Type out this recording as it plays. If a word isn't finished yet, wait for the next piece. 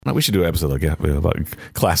We should do an episode about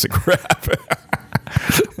classic rap.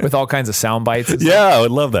 With all kinds of sound bites. Yeah, I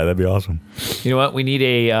would love that. That'd be awesome. You know what? We need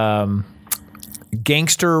a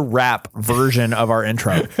gangster rap version of our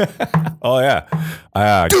intro. Oh,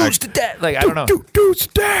 yeah. Dudes to death. Like, I don't know. Dudes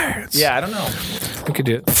to dance. Yeah, I don't know. We could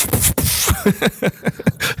do it.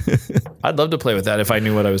 I'd love to play with that if I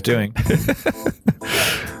knew what I was doing.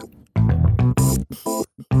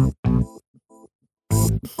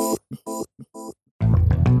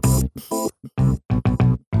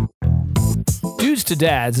 Dudes to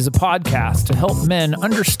Dads is a podcast to help men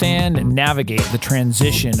understand and navigate the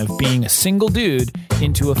transition of being a single dude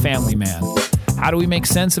into a family man. How do we make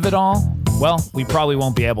sense of it all? Well, we probably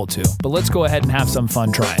won't be able to, but let's go ahead and have some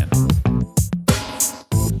fun trying.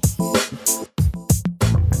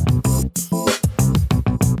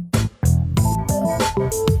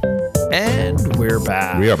 And we're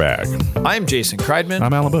back. We are back. I'm Jason Kreidman.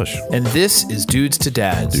 I'm Alan Bush. And this is Dudes to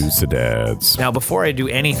Dads. Dudes to dads. Now, before I do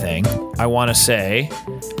anything, I want to say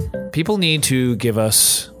people need to give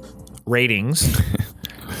us ratings.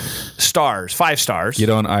 Stars, 5 stars. Get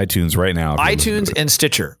on iTunes right now. iTunes and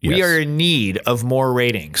Stitcher. Yes. We are in need of more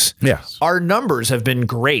ratings. Yes. Our numbers have been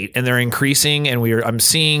great and they're increasing, and I'm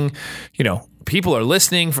seeing, people are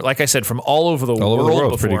listening, like I said, from all over the world. Over the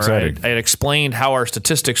world. Before. Pretty exciting. I had explained how our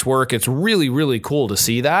statistics work. It's really, really cool to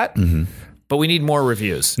see that. Mm-hmm. But we need more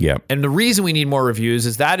reviews. Yeah. And the reason we need more reviews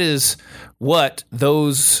is that is what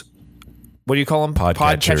those, what do you call them?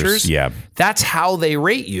 Podcatchers. Yeah. That's how they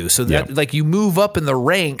rate you. So that like you move up in the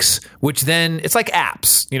ranks, which then it's like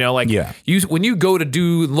apps, when you go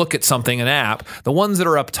to look at something, an app, the ones that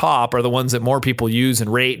are up top are the ones that more people use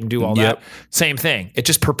and rate and do all that. Same thing. It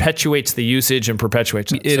just perpetuates the usage and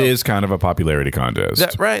perpetuates it. It is kind of a popularity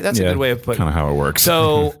contest. Right. That's a good way of putting it. Kind of how it works.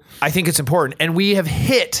 So I think it's important. And we have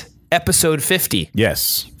hit episode 50.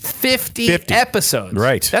 Yes. 50 episodes.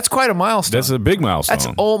 Right. That's quite a milestone. That's a big milestone. That's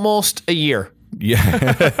almost a year.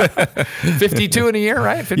 Yeah. 52 in a year,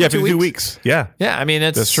 right? 52 weeks. Yeah. Yeah. I mean,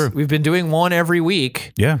 that's true. We've been doing one every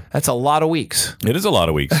week. Yeah. That's a lot of weeks. It is a lot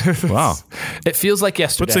of weeks. Wow. It feels like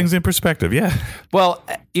yesterday. Puts things in perspective. Yeah. Well,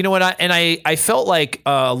 you know what? I felt like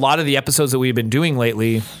a lot of the episodes that we've been doing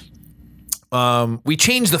lately, we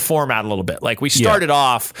changed the format a little bit. Like we started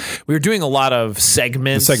off, we were doing a lot of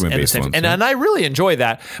segments, segment-based ones, and I really enjoy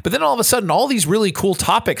that. But then all of a sudden, all these really cool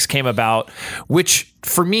topics came about, which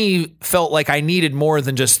for me felt like I needed more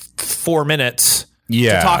than just 4 minutes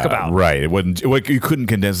to talk about. Right. You couldn't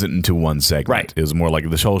condense it into one segment. Right. It was more like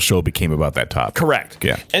the whole show became about that topic. Correct.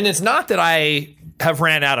 Yeah. And it's not that I have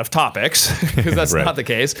ran out of topics, because that's Right. not the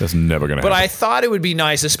case. That's never going to happen. But I thought it would be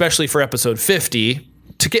nice, especially for episode 50,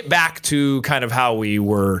 to get back to kind of how we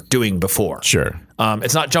were doing before. Sure.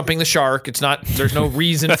 It's not jumping the shark. There's no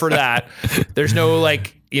reason for that. There's no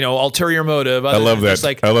ulterior motive. I love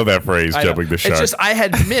that. I love that phrase, jumping the shark. It's just I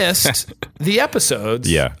had missed the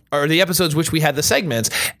episodes. Yeah. Or the episodes which we had the segments.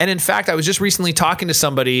 And in fact, I was just recently talking to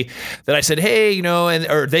somebody that I said, hey,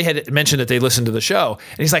 or they had mentioned that they listened to the show.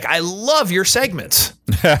 And he's like, I love your segments.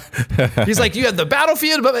 He's like, you had the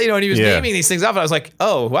battlefield, and he was naming these things up. And I was like,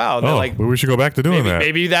 oh, wow. We should go back to doing that.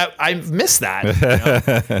 Maybe that I've missed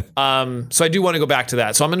that. So I do want to go back to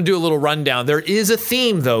that. So I'm going to do a little rundown. There is a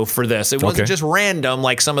theme, though, for this. It wasn't just random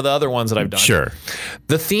like some of the other ones that I've done. Sure.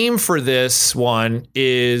 The theme for this one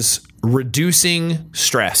is reducing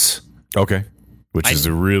stress. Okay. Which is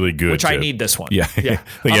a really good Which tip. I need this one. Yeah. I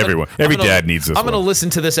think every dad needs this one. I'm going to listen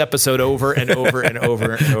to this episode over and over and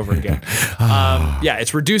over and over again.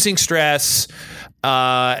 It's reducing stress.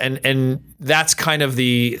 And that's kind of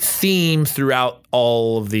the theme throughout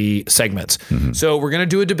all of the segments. Mm-hmm. So we're going to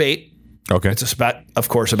do a debate. Okay. It's of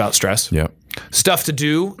course, about stress. Yeah. Stuff to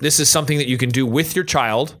do. This is something that you can do with your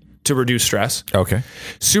child to reduce stress. Okay.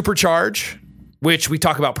 Supercharge, which we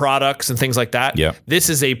talk about products and things like that. Yeah. This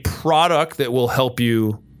is a product that will help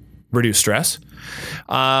you reduce stress.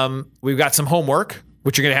 We've got some homework,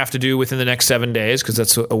 which you're going to have to do within the next 7 days, because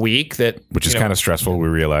that's a week which is kind of stressful, we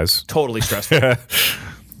realize. Totally stressful.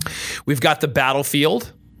 We've got the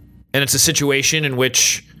battlefield, and it's a situation in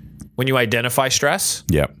which when you identify stress.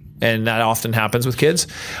 Yeah. And that often happens with kids.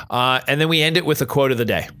 And then we end it with a quote of the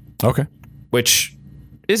day. Okay. Which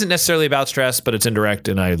isn't necessarily about stress, but it's indirect,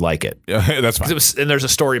 and I like it. That's fine. And there's a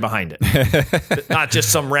story behind it. Not just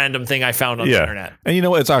some random thing I found on the internet. And you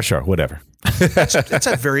know what? It's our show. Whatever. That's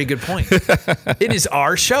a very good point. It is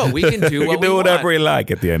our show. We can do whatever we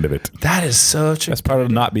like at the end of it. That is That's part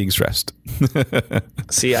of not being stressed.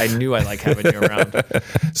 See, I knew I like having you around.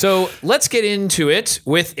 So let's get into it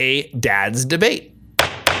with a dad's debate.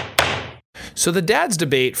 So the dad's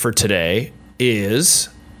debate for today is,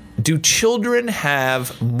 Do children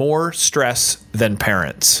have more stress than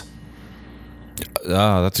parents?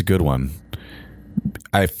 That's a good one.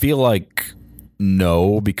 I feel like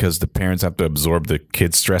no, because the parents have to absorb the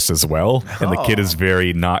kid's stress as well, and the kid is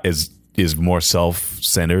is more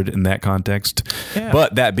self-centered in that context. Yeah.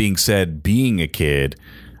 But that being said, being a kid,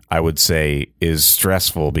 I would say, is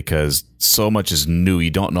stressful because so much is new.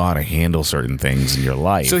 You don't know how to handle certain things in your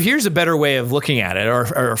life. So here's a better way of looking at it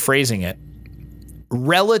or phrasing it.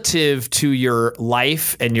 Relative to your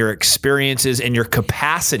life and your experiences and your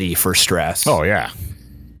capacity for stress. Oh, yeah.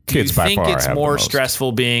 Kids by far think it's more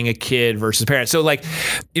stressful being a kid versus parents? So, like,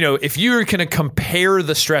 if you're going to compare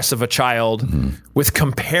the stress of a child with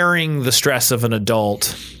comparing the stress of an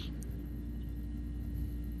adult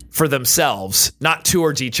for themselves, not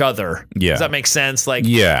towards each other. Yeah. Does that make sense? Like,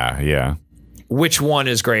 yeah. Which one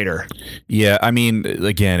is greater? Yeah, I mean,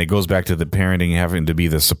 again, it goes back to the parenting having to be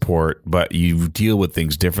the support, but you deal with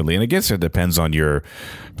things differently. And I guess it depends on your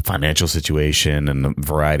financial situation and a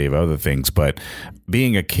variety of other things. But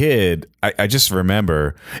being a kid, I just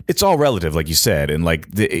remember it's all relative, like you said. And like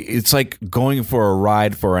it's like going for a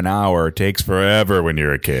ride for an hour takes forever when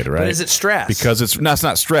you're a kid, right? But is it stress? Because it's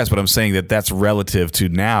not stress, but I'm saying that's relative to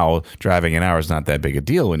now. Driving an hour is not that big a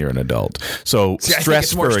deal when you're an adult. So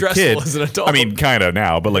stress for a kid, as an adult. I mean, kind of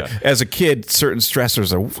now, but like as a kid, certain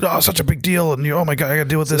stressors are such a big deal, and oh my god, I got to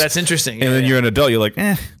deal with this. That's interesting. And then you're an adult, you're like,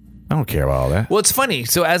 I don't care about all that. Well, it's funny.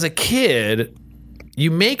 So as a kid,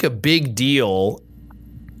 you make a big deal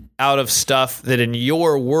out of stuff that in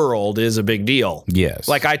your world is a big deal. Yes.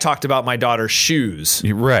 Like I talked about my daughter's shoes.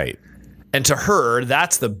 Right. And to her,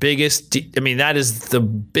 that's the biggest, that is the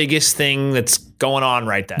biggest thing that's going on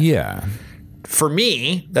right then. Yeah. For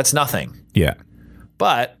me, that's nothing. Yeah.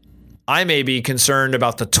 But I may be concerned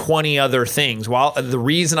about the 20 other things. While the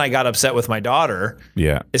reason I got upset with my daughter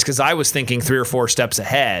is because I was thinking 3 or 4 steps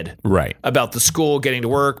ahead about the school, getting to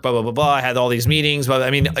work, blah, blah, blah, blah. I had all these meetings. But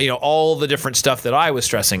all the different stuff that I was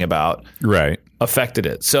stressing about affected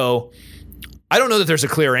it. So I don't know that there's a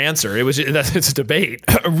clear answer. It's a debate.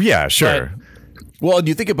 Yeah, sure. Well, and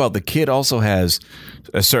you think about the kid also has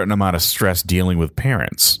a certain amount of stress dealing with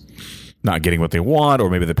parents not getting what they want,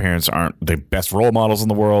 or maybe the parents aren't the best role models in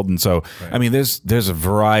the world. And so, I mean, there's a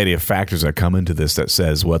variety of factors that come into this that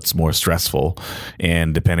says what's more stressful,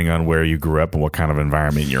 and depending on where you grew up and what kind of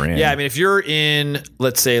environment you're in. Yeah, I mean, if you're in,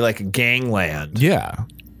 let's say, like gangland. Yeah.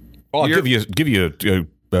 Well, I'll give you an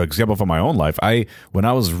example from my own life. When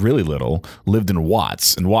I was really little, lived in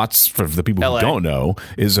Watts. And Watts, for the people who don't know,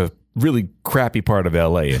 is a really crappy part of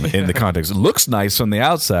LA in the context. It looks nice on the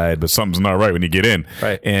outside, but something's not right when you get in.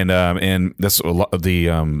 Right. And that's a lot of the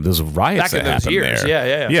those riots back that happened years.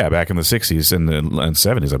 there. Yeah, back in the 60s and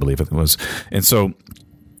 70s, I believe it was. And so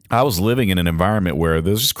I was living in an environment where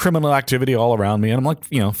there's just criminal activity all around me, and I'm like,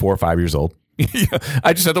 4 or 5 years old.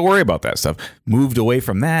 I just had to worry about that stuff. Moved away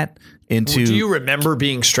from that into. Do you remember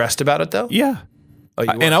being stressed about it though? Yeah.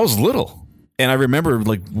 And I was little. And I remember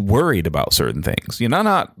like worried about certain things,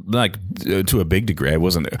 not like to a big degree. I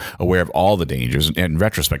wasn't aware of all the dangers. In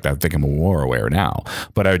retrospect, I think I'm more aware now.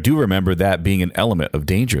 But I do remember that being an element of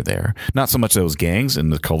danger there. Not so much those gangs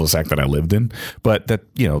in the cul-de-sac that I lived in, but that,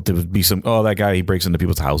 there would be some, that guy, he breaks into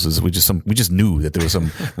people's houses. We just knew that there was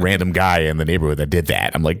some random guy in the neighborhood that did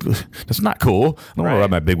that. I'm like, that's not cool. I don't want to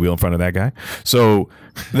ride my big wheel in front of that guy. So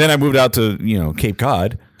then I moved out to, Cape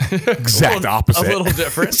Cod. Exact opposite. A little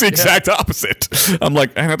different. It's the exact opposite. I'm like,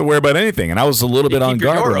 I don't have to worry about anything. And I was a little bit on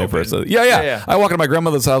guard when I first. Yeah. I walk into my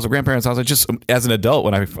grandmother's house or grandparents' house. I just, as an adult,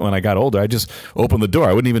 when I got older, I just opened the door.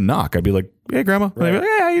 I wouldn't even knock. I'd be like, "Hey, grandma." Right. Like,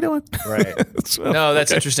 "Hey, how you doing?" Right. So, no,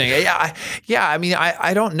 that's interesting. Yeah. I mean,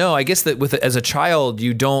 I don't know. I guess that as a child,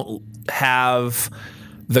 you don't have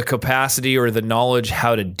the capacity or the knowledge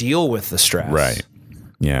how to deal with the stress. Right.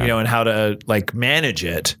 Yeah. And how to like manage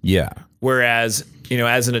it. Yeah. Whereas,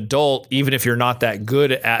 as an adult, even if you're not that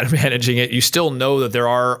good at managing it, you still know that there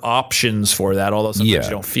are options for that, although sometimes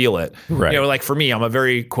you don't feel it. Right. Like for me, I'm a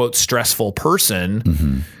very, quote, stressful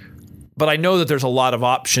person, but I know that there's a lot of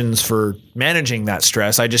options for managing that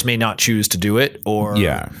stress. I just may not choose to do it, or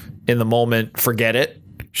in the moment, forget it.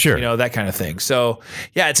 Sure. That kind of thing. So,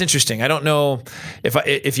 yeah, it's interesting. I don't know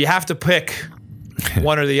if you have to pick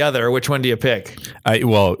one or the other, which one do you pick?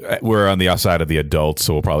 We're on the outside of the adults,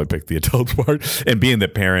 so we'll probably pick the adult part. And being the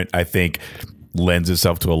parent, I think, lends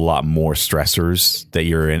itself to a lot more stressors that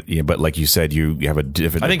you're in. But like you said, you have a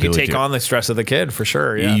different. I think you take on the stress of the kid for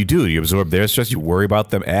sure. Yeah, you do. You absorb their stress. You worry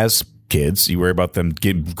about them as kids. You worry about them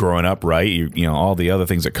growing up right. You know, all the other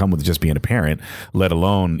things that come with just being a parent, let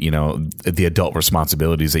alone, you know, the adult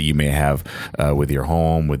responsibilities that you may have with your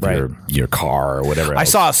home, with your car or whatever else. I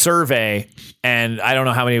saw a survey, and I don't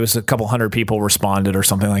know how many, it was a couple hundred people responded or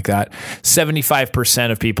something like that.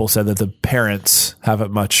 75% of people said that the parents have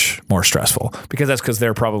it much more stressful because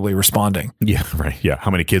they're probably responding. Yeah, right. Yeah.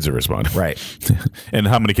 How many kids are responding? Right. And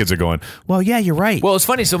how many kids are going, well, yeah, you're right. Well, it's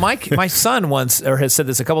funny. So my son once, or has said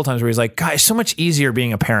this a couple times, where he's like, "God, it's so much easier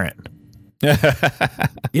being a parent."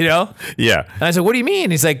 You know? Yeah. And I said, "What do you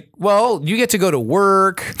mean?" He's like, "Well, you get to go to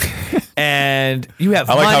work and you have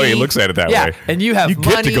money." I like how he looks at it that way. And you have money.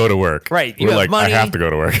 Get to go to work. Right. We're like, money, I have to go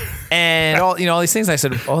to work. And all these things. I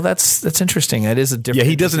said, "Oh, that's interesting. That is a different." Yeah,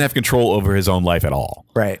 he doesn't have control over his own life at all.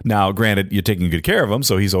 Right. Now, granted, you're taking good care of him,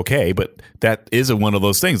 so he's okay, but that is one of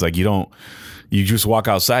those things. Like you just walk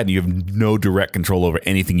outside and you have no direct control over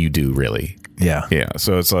anything you do, really. Yeah. Yeah.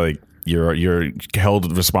 So it's like you're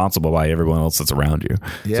held responsible by everyone else that's around you.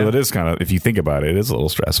 Yeah. So it is kind of, if you think about it, it's a little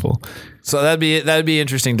stressful. So that'd be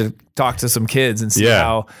interesting to talk to some kids and see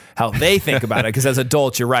how they think about it. Because as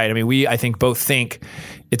adults, you're right. I mean, I think both think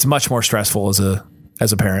it's much more stressful as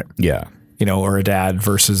a parent. Yeah. You know, or a dad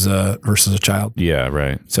versus a child. Yeah.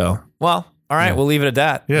 Right. So, well. All right, we'll leave it at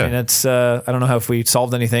that. Yeah. I mean, it's I don't know how if we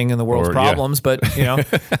solved anything in the world's problems, but you know,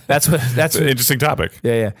 that's an interesting topic.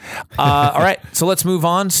 Yeah. All right, so let's move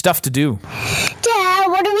on. Stuff to do. Dad,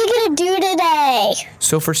 what are we gonna do today?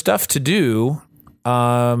 So for stuff to do,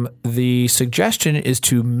 the suggestion is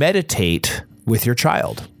to meditate with your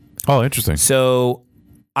child. Oh, interesting. So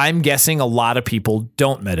I'm guessing a lot of people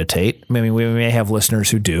don't meditate. I mean, we may have listeners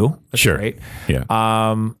who do. That's sure. Great. Yeah.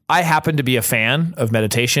 I happen to be a fan of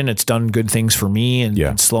meditation. It's done good things for me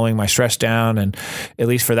and slowing my stress down. And at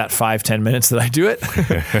least for that 5-10 minutes that I do it.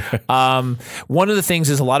 One of the things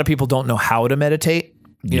is a lot of people don't know how to meditate.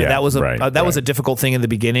 You know, that was a difficult thing in the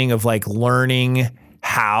beginning of like learning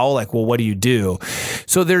how, like, well, what do you do?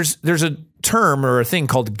 So there's a term or a thing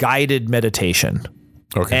called guided meditation.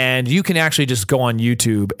 Okay. And you can actually just go on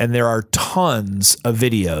YouTube and there are tons of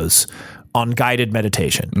videos on guided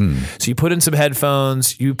meditation. So you put in some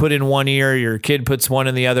headphones, you put in one ear, your kid puts one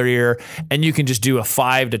in the other ear, and you can just do a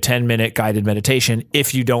 5 to 10 minute guided meditation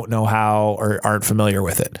if you don't know how or aren't familiar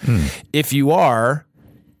with it. If you are,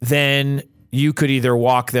 then you could either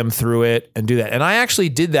walk them through it and do that. And I actually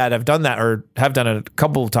did that. I've done that or have done it a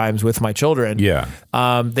couple of times with my children. Yeah.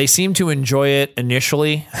 They seem to enjoy it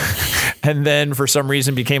initially and then for some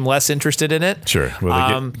reason became less interested in it. Sure.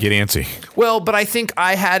 Well, they get antsy. Well, but I think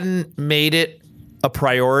I hadn't made it a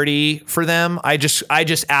priority for them. I just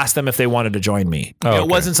asked them if they wanted to join me. It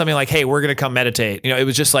wasn't something like, hey, we're going to come meditate. You know, it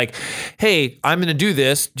was just like, hey, I'm going to do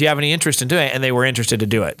this. Do you have any interest in doing it? And they were interested to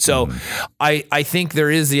do it. So I think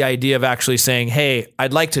there is the idea of actually saying, hey,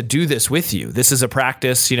 I'd like to do this with you. This is a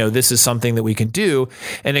practice. You know, this is something that we can do,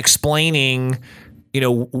 and explaining, you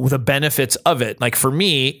know, the benefits of it. Like for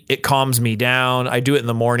me, it calms me down. I do it in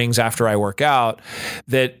the mornings after I work out.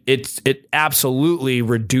 That it absolutely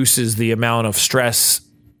reduces the amount of stress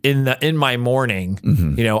in my morning.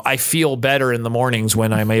 You know, I feel better in the mornings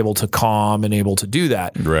when I'm able to calm and able to do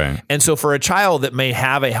that. Right. And so for a child that may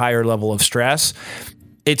have a higher level of stress,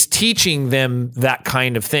 it's teaching them that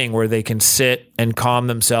kind of thing where they can sit and calm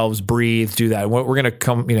themselves, breathe, do that. We're going to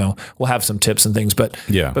come, you know, we'll have some tips and things, but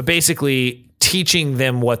basically teaching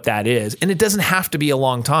them what that is. And it doesn't have to be a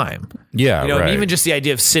long time. Yeah. You know, even just the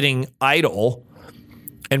idea of sitting idle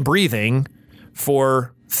and breathing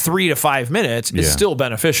for 3 to 5 minutes is still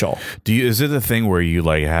beneficial. Is it a thing where you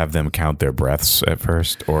like have them count their breaths at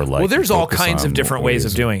first, or like? Well, there's all kinds of different ways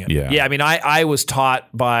of doing it. Yeah. I mean, I was taught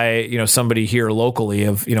by, you know, somebody here locally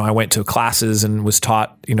of, you know, I went to classes and was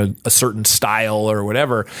taught, you know, a certain style or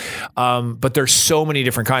whatever. But there's so many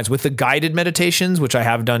different kinds with the guided meditations, which I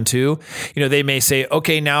have done too. You know, they may say,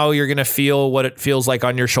 okay, now you're going to feel what it feels like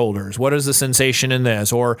on your shoulders. What is the sensation in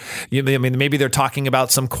this? Or, I mean, maybe they're talking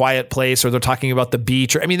about some quiet place, or they're talking about the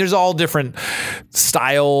beach, or I mean, there's all different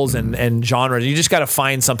styles and genres. You just got to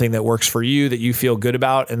find something that works for you, that you feel good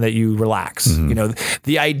about, and that you relax. You know,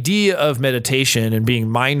 the idea of meditation and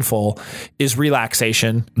being mindful is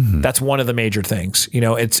relaxation. That's one of the major things. You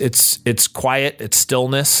know, it's quiet, it's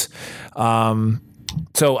stillness.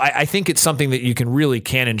 So I think it's something that you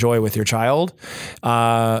can enjoy with your child.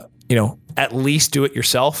 You know, at least do it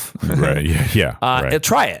yourself. Right. Yeah. Right.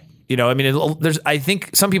 Try it. You know, I mean, I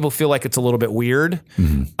think some people feel like it's a little bit weird,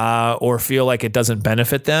 or feel like it doesn't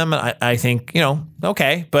benefit them. I think, you know,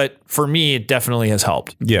 okay, but for me, it definitely has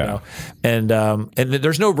helped. Yeah. You know? And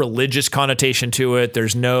there's no religious connotation to it.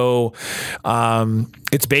 There's no,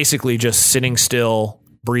 it's basically just sitting still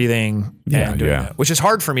breathing and doing that, which is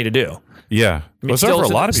hard for me to do. Yeah. I mean,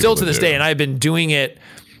 still to this day. And I've been doing it,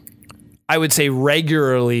 I would say,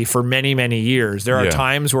 regularly for many, many years. There are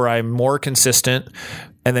times where I'm more consistent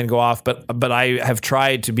and then go off, but I have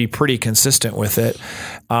tried to be pretty consistent with it.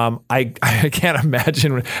 I can't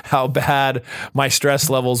imagine how bad my stress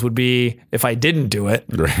levels would be if I didn't do it.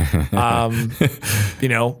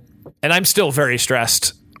 And I'm still very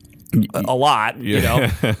stressed a lot,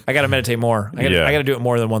 I got to meditate more. I got to do it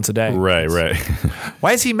more than once a day. Right.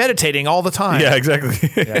 Why is he meditating all the time? Yeah, exactly.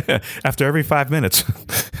 After every 5 minutes.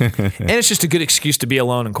 And it's just a good excuse to be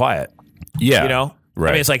alone and quiet. Yeah.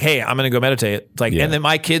 Right. I mean, it's like, hey, I'm going to go meditate. It's like, and then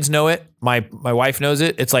my kids know it. My wife knows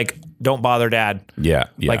it. It's like, don't bother dad. Yeah.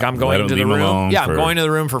 Like I'm going to the room. I'm going to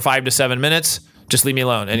the room for 5 to 7 minutes. Just leave me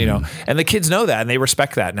alone. And, and the kids know that and they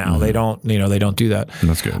respect that now. They don't do that.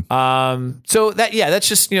 That's good. So that's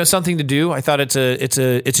just, something to do. I thought it's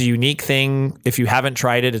a unique thing. If you haven't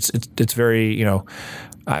tried it, it's very,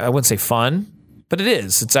 I wouldn't say fun, but it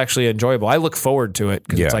is. It's actually enjoyable. I look forward to it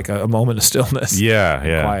because it's like a moment of stillness.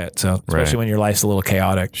 Yeah. Quiet. So especially when your life's a little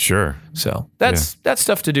chaotic. Sure. So that's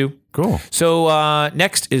stuff to do. Cool. So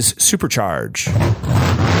next is Supercharge.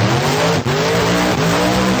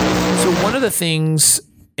 So one of the things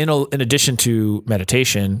in addition to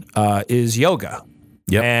meditation is yoga.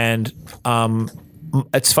 Yep. And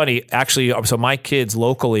it's funny, actually. So my kids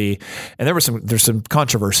locally, and there's some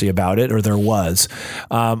controversy about it, or there was.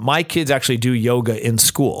 My kids actually do yoga in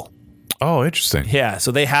school. Oh, interesting. Yeah,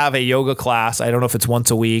 so they have a yoga class. I don't know if it's once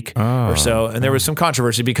a week or so. And there was some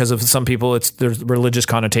controversy because of some people. There's religious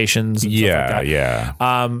connotations. And stuff like that. Yeah.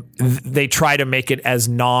 They try to make it as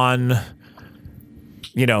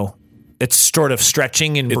it's sort of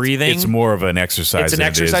stretching and breathing. It's more of an exercise. It's an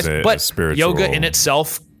exercise, but spiritual. Yoga in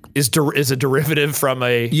itself is a derivative from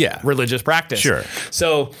a religious practice. Sure.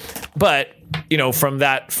 So, but from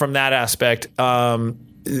that aspect,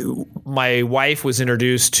 my wife was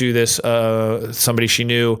introduced to this somebody she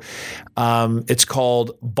knew. It's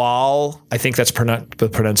called Ball. I think that's the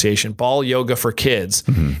pronunciation. Ball Yoga for Kids,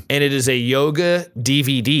 and it is a yoga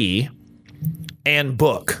DVD and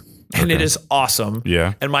book. And it is awesome.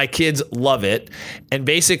 Yeah. And my kids love it. And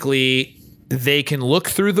basically, they can look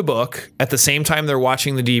through the book at the same time they're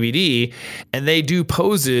watching the DVD, and they do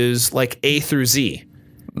poses like A through Z.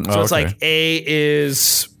 So it's like A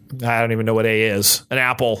is, I don't even know what A is, an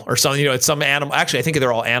apple or something. It's some animal. Actually, I think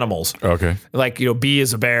they're all animals. Okay. Like, B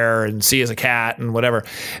is a bear and C is a cat and whatever.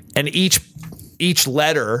 And each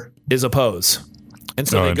letter is a pose. And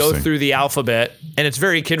so they go through the alphabet, and it's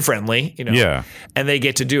very kid friendly, Yeah. And they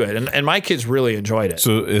get to do it, and my kids really enjoyed it.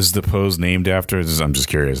 So is the pose named after? I'm just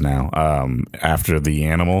curious now. After the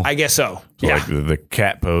animal, I guess so. So like the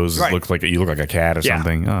cat pose looks like you look like a cat or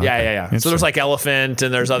something. Oh, yeah. So there's like elephant,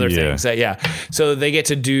 and there's other things that So they get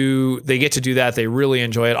to do that. They really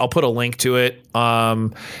enjoy it. I'll put a link to it.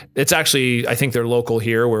 It's actually, I think they're local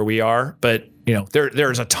here where we are, but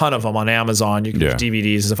there's a ton of them on Amazon. You can use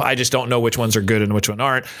DVDs. If I just don't know which ones are good and which one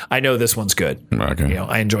aren't, I know this one's good. Okay.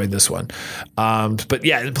 I enjoyed this one. But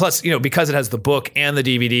plus, because it has the book and the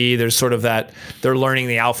DVD, there's sort of that they're learning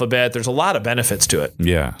the alphabet. There's a lot of benefits to it.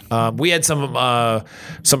 Yeah. We had some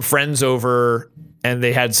friends over, and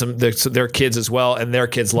they had their kids as well, and their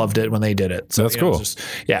kids loved it when they did it. So that's cool.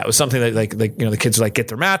 It was something that the kids would get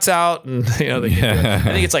their mats out, and I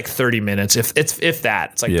think it's like 30 minutes, if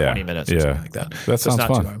that. It's like 20 minutes or something like that. That sounds not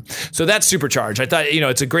fun. Too hard. So that's Supercharge. I thought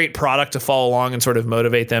it's a great product to follow along and sort of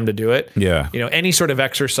motivate them to do it. Yeah. Any sort of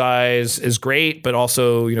exercise is great, but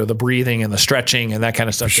also the breathing and the stretching and that kind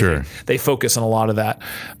of stuff. Sure. They focus on a lot of that.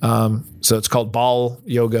 So it's called Ball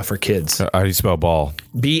Yoga for Kids. How do you spell ball?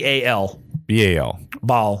 BAL. BAL.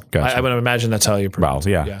 Ball. Gotcha. I would imagine that's how you pronounce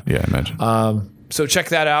it. Yeah, I imagine. So check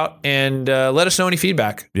that out and let us know any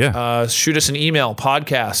feedback. Yeah. Shoot us an email,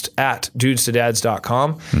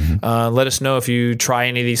 podcast@dudestodads.com. Let us know if you try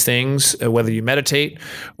any of these things, whether you meditate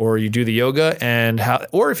or you do the yoga,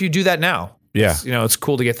 or if you do that now. Yeah. It's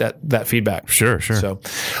cool to get that feedback. Sure. So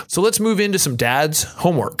let's move into some dad's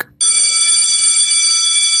homework.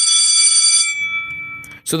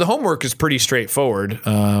 So the homework is pretty straightforward.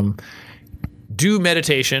 Do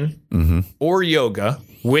meditation or yoga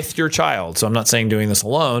with your child. So I'm not saying doing this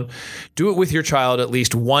alone. Do it with your child at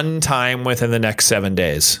least one time within the next 7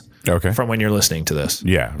 days. Okay. From when you're listening to this.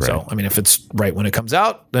 Yeah, right. So, if it's right when it comes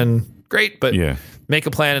out, then great. But make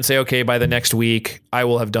a plan and say, okay, by the next week, I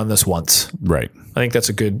will have done this once. Right. I think that's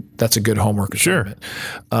a good homework assignment.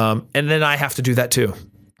 Sure. And then I have to do that too.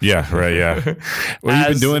 Yeah, right, yeah. Well,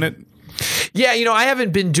 you've been doing it? Yeah, I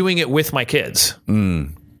haven't been doing it with my kids.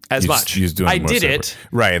 as much. I did it.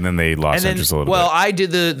 Right, and then they lost interest a little bit. Well, I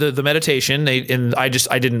did the meditation, and I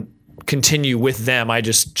didn't continue with them. I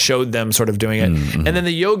just showed them sort of doing it. Mm-hmm. And then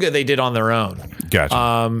the yoga they did on their own.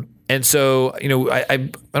 Gotcha. And so, I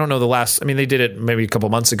don't know they did it maybe a couple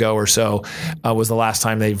months ago or so, was the last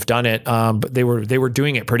time they've done it. But they were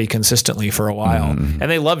doing it pretty consistently for a while, and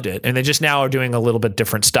they loved it. And they just now are doing a little bit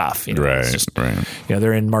different stuff. Right.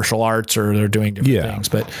 They're in martial arts or they're doing different things.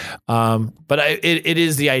 But it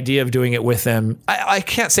is the idea of doing it with them. I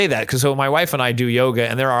can't say that because my wife and I do yoga,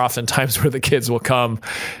 and there are often times where the kids will come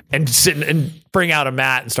and sit and bring out a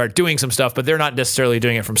mat and start doing some stuff, but they're not necessarily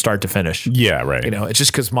doing it from start to finish. Yeah, right. It's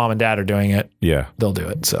just because mom and dad are doing it. Yeah, they'll do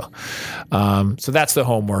it. So that's the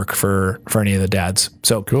homework for any of the dads.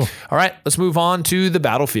 So cool. All right, let's move on to the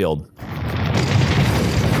battlefield.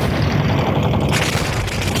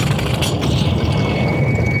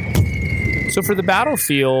 So for the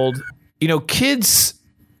battlefield, kids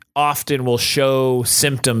often will show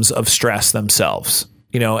symptoms of stress themselves.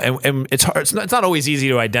 And it's hard. It's not always easy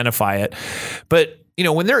to identify it, but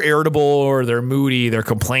when they're irritable or they're moody, they're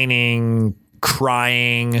complaining,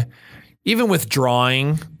 crying, even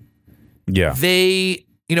withdrawing. Yeah. They,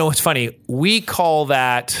 it's funny. We call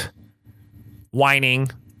that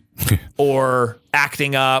whining or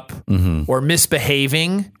acting up or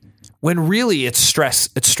misbehaving when really it's stress.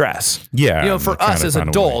 It's stress. Yeah. For us as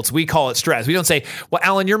adults, we call it stress. We don't say, well,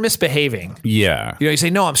 Alan, you're misbehaving. Yeah. You say,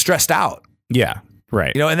 no, I'm stressed out. Yeah.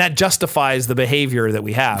 Right. And that justifies the behavior that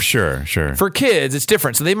we have. Sure. For kids, it's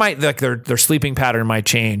different. So they might, like their sleeping pattern might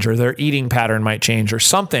change or their eating pattern might change or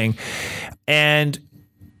something. And,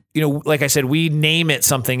 like I said, we name it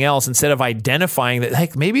something else instead of identifying that,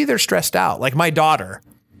 like, maybe they're stressed out. Like my daughter.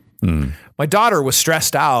 My daughter was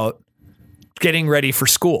stressed out getting ready for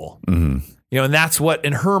school. And that's what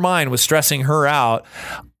in her mind was stressing her out.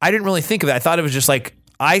 I didn't really think of it. I thought it was just like,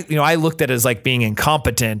 I looked at it as like being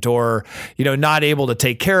incompetent or, not able to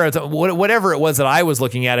take care of whatever it was that I was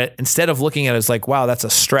looking at it, instead of looking at it as like, wow, that's a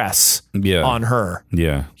stress on her.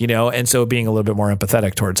 Yeah. And so being a little bit more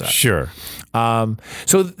empathetic towards that. Sure.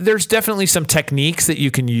 So there's definitely some techniques that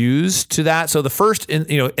you can use to that. So the first,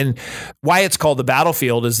 and why it's called the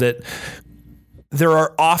battlefield is that there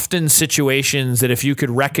are often situations that if you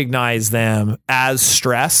could recognize them as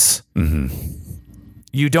stress,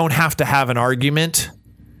 you don't have to have an argument.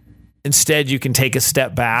 Instead, you can take a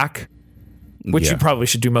step back, which you probably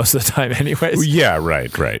should do most of the time anyways. Yeah,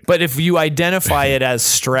 right. But if you identify it as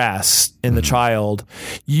stress in the child,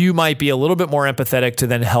 you might be a little bit more empathetic to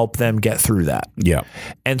then help them get through that. Yeah.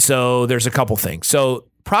 And so there's a couple things. So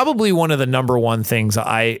probably one of the number one things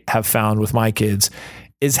I have found with my kids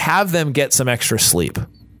is have them get some extra sleep.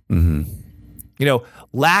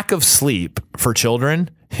 Lack of sleep for children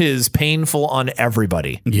is painful on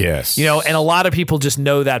everybody. Yes. And a lot of people just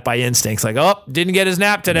know that by instincts, like, oh, didn't get his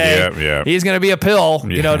nap today. Yeah. He's going to be a pill,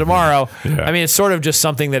 tomorrow. Yeah. I mean, it's sort of just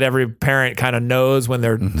something that every parent kind of knows when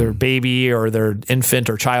their baby or their infant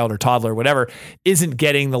or child or toddler, whatever, isn't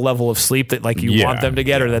getting the level of sleep that like you want them to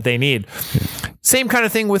get or that they need. Same kind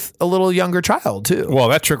of thing with a little younger child too. Well,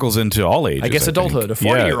 that trickles into all ages. I guess adulthood, a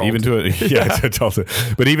 40-year-old. Even to adulthood.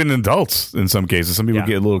 But even adults in some cases, some people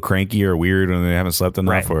get a little cranky or weird when they haven't slept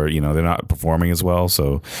enough or, they're not performing as well.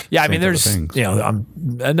 So I mean, there's,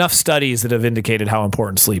 enough studies that have indicated how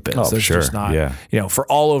important sleep is. There's just not, for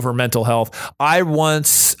all over mental health. I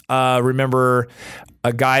once remember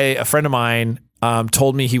a friend of mine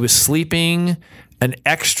told me he was sleeping an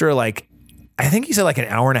extra, like, I think he said like an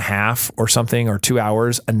hour and a half or something, or 2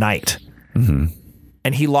 hours a night. And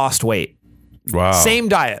he lost weight. Wow. Same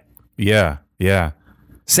diet. Yeah.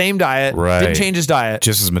 Same diet. Right. Didn't change his diet.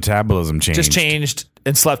 Just his metabolism changed. Just changed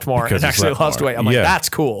and slept more and actually lost weight. I'm like, that's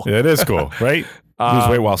cool. It is cool, right? Lose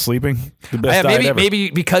weight while sleeping. The best diet ever.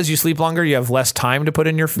 Maybe because you sleep longer, you have less time to put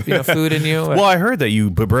in your food in you. Well, I heard that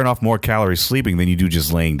you burn off more calories sleeping than you do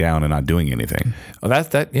just laying down and not doing anything. Oh, that's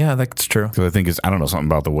true. Because I think I don't know, something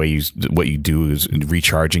about the way what you do is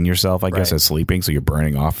recharging yourself, I guess, as sleeping, so you're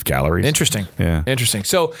burning off calories. Interesting. Yeah. Interesting.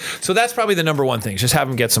 So that's probably the number one thing. Just have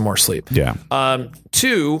them get some more sleep. Yeah.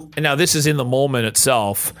 2, and now this is in the moment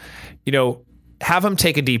itself. Have them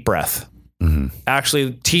take a deep breath.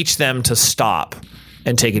 Actually teach them to stop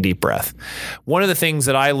and take a deep breath. One of the things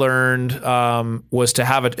that I learned was to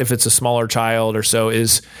have it, if it's a smaller child or so,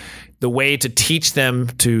 is the way to teach them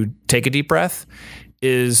to take a deep breath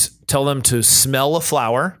is tell them to smell a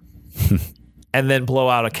flower and then blow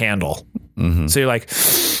out a candle. So you're like,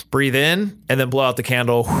 breathe in and then blow out the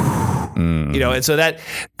candle. And so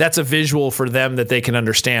that's a visual for them that they can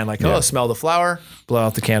understand, like, oh, smell the flower, blow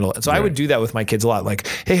out the candle. And so I would do that with my kids a lot. Like,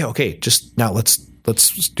 hey, okay, just now let's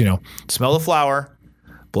smell the flower,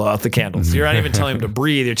 blow out the candles. You're not even telling them to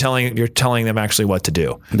breathe. You're telling them actually what to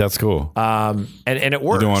do. That's cool. And it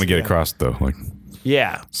works. You don't want to get across though. Like,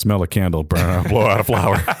 yeah. Smell a candle, burn out, blow out a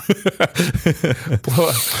flower.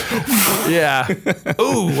 Yeah.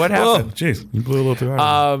 Ooh, what happened? Jeez, you blew a little too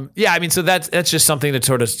hard. Yeah, I mean, so that's just something to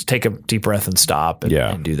sort of take a deep breath and stop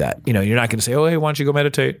and do that. You know, you're not going to say, oh, hey, why don't you go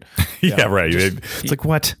meditate? Yeah, right. It's like,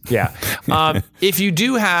 what? Yeah. If you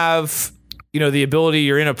do have, you know, the ability,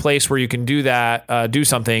 you're in a place where you can do that, do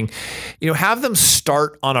something, you know, have them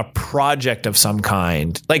start on a project of some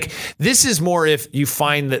kind. Like, this is more if you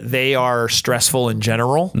find that they are stressful in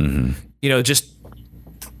general, you know, just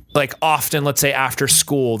like often, let's say after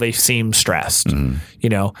school, they seem stressed, you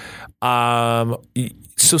know,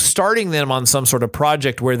 so starting them on some sort of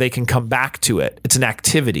project where they can come back to it. It's an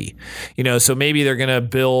activity, you know, so maybe they're going to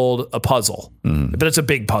build a puzzle, but it's a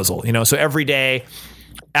big puzzle, you know, so every day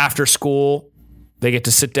after school, they get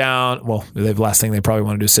to sit down. Well, the last thing they probably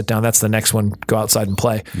want to do is sit down. That's the next one. Go outside and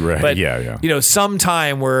play. Right. But, yeah. you know,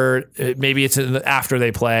 sometime where maybe it's after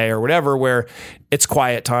they play or whatever, where it's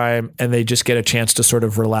quiet time and they just get a chance to sort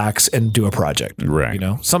of relax and do a project. Right. You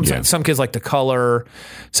know, some kids like to color.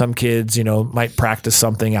 Some kids, you know, might practice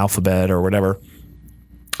something, alphabet or whatever.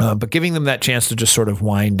 But giving them that chance to just sort of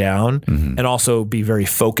wind down and also be very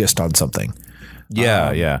focused on something.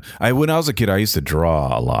 Yeah. When I was a kid, I used to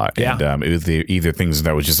draw a lot. Yeah. And it was either things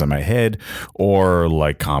that was just in my head or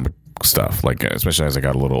like comic stuff. Like, especially as I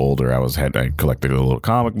got a little older, I collected little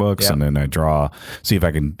comic books and then I see if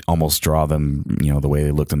I can almost draw them, you know, the way they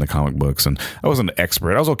looked in the comic books. And I wasn't an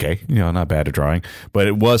expert. I was okay, you know, not bad at drawing, but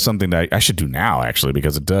it was something that I should do now actually,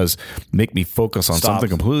 because it does make me focus on something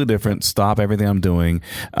completely different, stop everything I'm doing.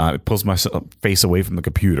 It pulls my face away from the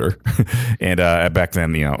computer. And back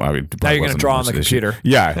then, you know, now you're going to draw on the computer.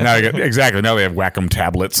 Yeah, exactly. Now they have Wacom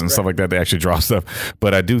tablets and stuff like that. They actually draw stuff.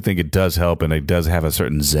 But I do think it does help, and it does have a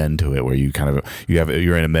certain zen to it, where you kind of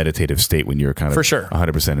you're in a meditative state when you're kind of for sure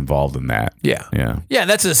 100% involved in that. Yeah.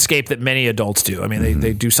 That's an escape that many adults do. I mean,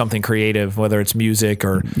 they do something creative, whether it's music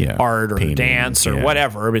or art or painting, dance or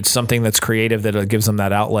whatever. It's something that's creative that gives them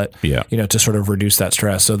that outlet. You know, to sort of reduce that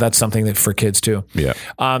stress. So that's something that for kids too. Yeah.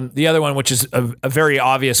 The other one, which is a very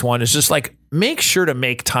obvious one, is just like make sure to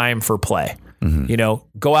make time for play. You know,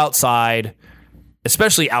 go outside,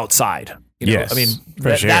 especially outside. You know, yes. I mean,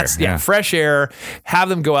 fresh air. Fresh air. Have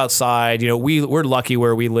them go outside. You know, we're lucky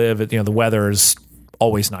where we live. You know, the weather is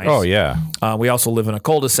always nice. Oh yeah. We also live in a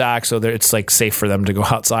cul-de-sac, so it's like safe for them to go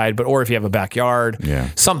outside. Or if you have a backyard,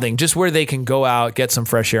 something just where they can go out, get some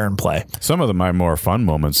fresh air, and play. Some of my more fun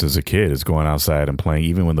moments as a kid is going outside and playing,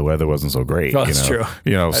 even when the weather wasn't so great. Oh, that's true.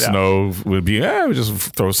 You know, snow would be we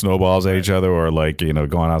just throw snowballs at each other, or like, you know,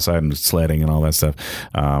 going outside and sledding and all that stuff.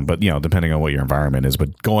 But you know, depending on what your environment is,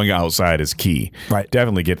 but going outside is key. Right.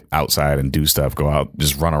 Definitely get outside and do stuff. Go out,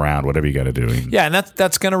 just run around, whatever you got to do. Yeah, and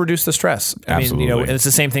that's going to reduce the stress. Absolutely. I mean, you know, and it's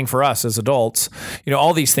the same thing for us as adults. You know,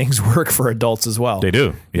 all these things work for adults as well. They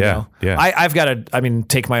do. Yeah. You know? I've got to,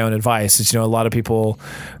 take my own advice. It's, you know, a lot of people,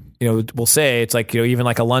 you know, will say it's like, you know, even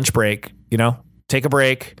like a lunch break, you know, take a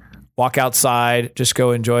break, walk outside, just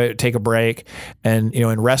go enjoy it, take a break and, you know,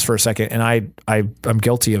 and rest for a second. And I'm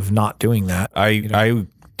guilty of not doing that. I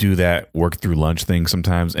do that work through lunch thing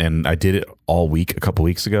sometimes, and I did it all week a couple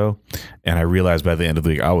weeks ago, and I realized by the end of the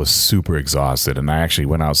week I was super exhausted, and I actually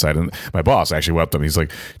went outside, and my boss actually wept up. He's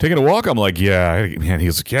like, taking a walk? I'm like, yeah. And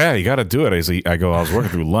he's like, yeah, you got to do it. I was working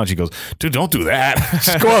through lunch. He goes, dude, don't do that.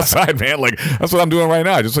 Just go outside, man. Like, that's what I'm doing right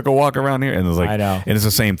now. I just took a walk around here, and it's like, I know. And it's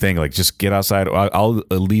the same thing. Like, just get outside. I'll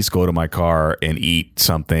at least go to my car and eat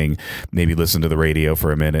something, maybe listen to the radio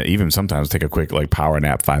for a minute, even sometimes take a quick like power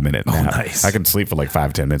nap, 5-minute nap. Nice. I can sleep for like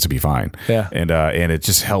 5-10 minutes to be fine. Yeah. And it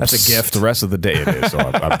just helps. That's a gift. The rest of the day. It is. So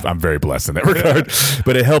I'm very blessed in that regard.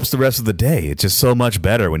 But it helps the rest of the day. It's just so much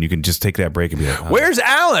better when you can just take that break and be like, oh. Where's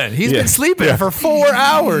Alan? He's been sleeping for 4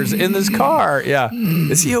 hours in this car. Yeah.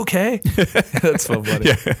 Is he okay? That's so funny.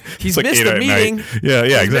 Yeah. He's like missed a meeting. Yeah,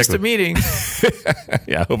 He's exactly. Missed a meeting.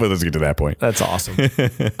 Yeah, hopefully let's get to that point. That's awesome.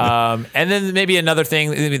 And then maybe another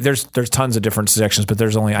thing, there's tons of different sections, but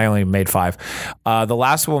I only made 5. The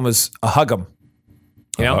last one was a hug 'em.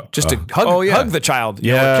 You know, just to hug the child,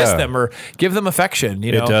 you know, or kiss them or give them affection.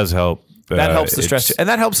 You know, it does help. That helps the stress, and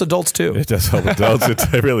that helps adults too. It does help adults.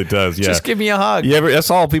 It really does. Yeah, just give me a hug. Yeah,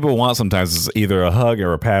 that's all people want sometimes is either a hug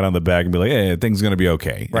or a pat on the back and be like, "Hey, things gonna be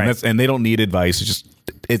okay." Right. And they don't need advice.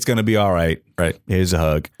 It's gonna be all right. Right. Here's a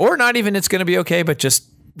hug, or not even it's gonna be okay, but just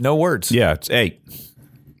no words. Yeah. Hey.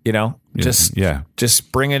 You know,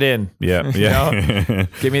 just bring it in. Yeah, yeah. You know?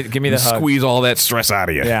 Give me the hug. Squeeze all that stress out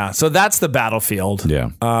of you. Yeah. So that's the battlefield. Yeah.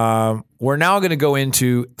 We're now going to go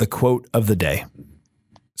into the quote of the day.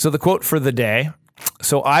 So the quote for the day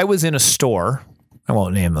So I was in a store. I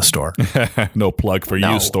won't name the store. No plug for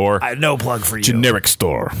you, store. No plug for you. Generic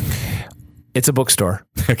store. It's a bookstore.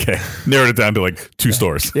 Okay. Narrowed it down to like 2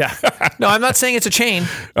 stores. Yeah. No, I'm not saying it's a chain.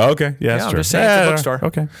 Oh, okay. Yeah, that's I'm true. just saying it's a bookstore.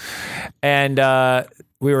 Okay. And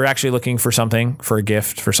we were actually looking for something for a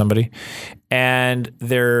gift for somebody. And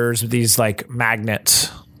there's these like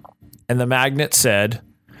magnets. And the magnet said,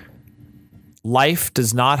 life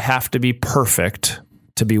does not have to be perfect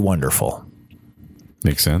to be wonderful.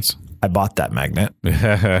 Makes sense. I bought that magnet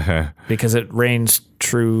because it reigns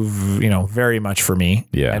true, very much for me.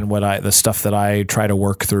 Yeah. And the stuff that I try to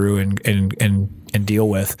work through and deal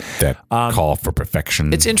with. That call for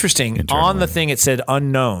perfection. It's interesting. Internally. On the thing, it said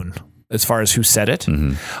unknown as far as who said it.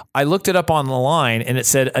 Mm-hmm. I looked it up on the line and it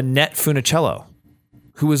said Annette Funicello,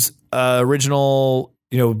 who was original,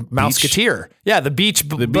 Mouseketeer. Yeah. The beach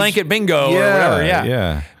blanket bingo or whatever. Yeah.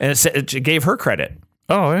 Yeah. And it gave her credit.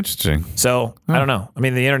 Oh, interesting. So I don't know. I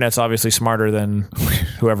mean, the internet's obviously smarter than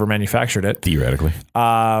whoever manufactured it. Theoretically.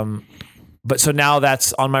 But so now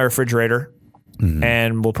that's on my refrigerator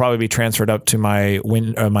and will probably be transferred up to my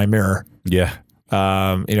my mirror. Yeah.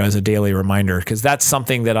 As a daily reminder, because that's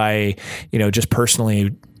something that I, just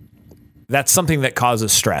personally, that's something that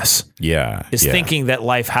causes stress. Yeah. Is thinking that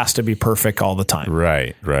life has to be perfect all the time.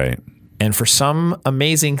 Right. Right. And for some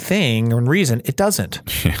amazing thing and reason, it doesn't.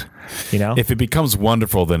 Yeah. If it becomes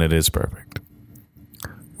wonderful, then it is perfect.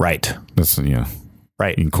 Right. That's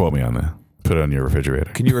right. You can quote me on that. Put it on your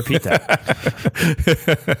refrigerator. Can you repeat that?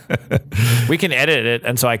 We can edit it,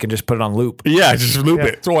 and so I can just put it on loop. Yeah, just loop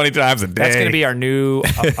it 20 times a day. That's going to be our new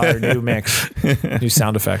mix, new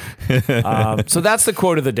sound effect. So that's the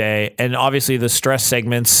quote of the day, and obviously the stress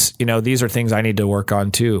segments. These are things I need to work on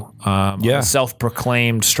too. I'm a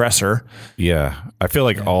self-proclaimed stressor. Yeah, I feel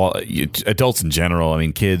like all adults in general. I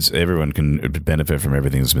mean, kids, everyone can benefit from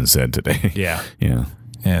everything that's been said today. Yeah.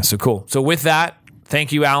 Yeah. So cool. So with that.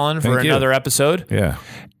 Thank you, Alan, for another episode. Yeah.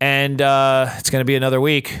 And it's going to be another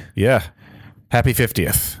week. Yeah. Happy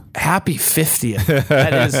 50th. Happy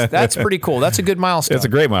 50th. That's pretty cool. That's a good milestone. It's a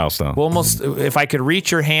great milestone. Well, almost, if I could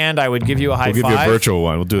reach your hand, I would give you a high five. We'll give you a virtual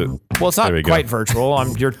one. We'll do it. Well, it's not quite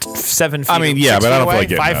virtual. You're 7 feet. I mean, yeah, but I don't feel like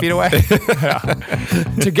getting 5 feet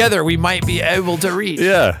away. Together, we might be able to reach.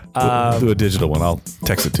 Yeah. We'll do a digital one. I'll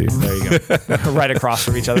text it to you. There you go. Right across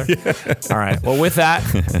from each other. Yeah. All right. Well, with that,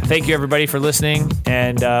 thank you everybody for listening,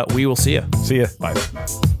 and we will see you. See you. Bye.